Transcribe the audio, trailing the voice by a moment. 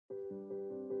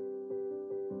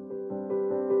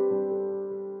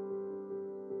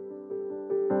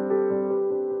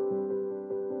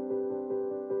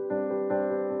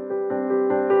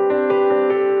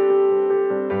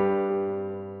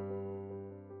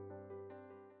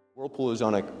Whirlpool is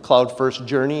on a cloud-first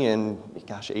journey, and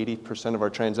gosh, 80% of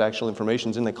our transactional information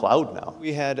is in the cloud now.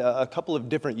 We had a couple of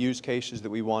different use cases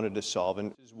that we wanted to solve,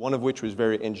 and one of which was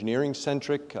very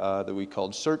engineering-centric, that we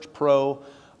called Search Pro.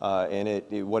 And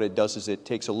what it does is it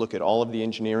takes a look at all of the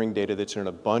engineering data that's in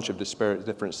a bunch of disparate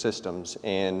different systems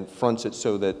and fronts it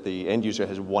so that the end user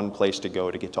has one place to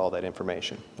go to get to all that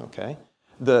information. Okay.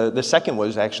 The second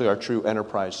was actually our true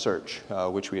enterprise search,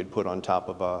 which we had put on top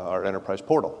of our enterprise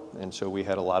portal. And so we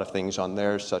had a lot of things on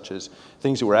there, such as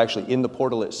things that were actually in the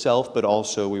portal itself, but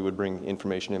also we would bring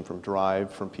information in from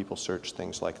Drive, from PeopleSearch,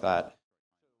 things like that.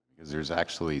 Because there's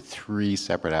actually 3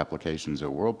 separate applications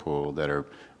at Whirlpool that are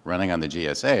running on the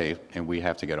GSA, and we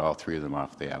have to get all 3 of them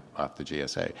off the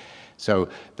GSA. So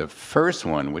the first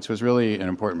one, which was really an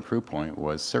important proof point,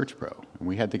 was Search Pro. And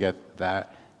we had to get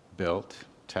that built,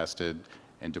 tested,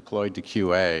 and deployed to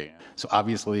QA. So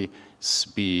obviously,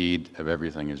 speed of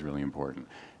everything is really important.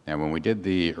 Now, when we did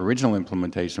the original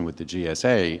implementation with the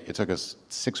GSA, it took us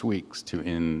 6 weeks to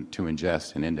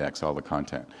ingest and index all the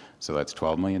content. So that's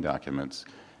 12 million documents,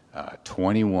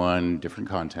 21 different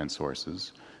content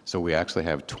sources. So we actually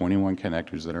have 21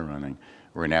 connectors that are running.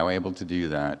 We're now able to do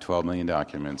that, 12 million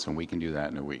documents, and we can do that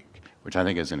in a week, which I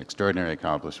think is an extraordinary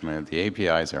accomplishment. The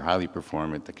APIs are highly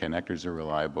performant, the connectors are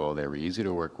reliable, they're easy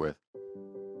to work with.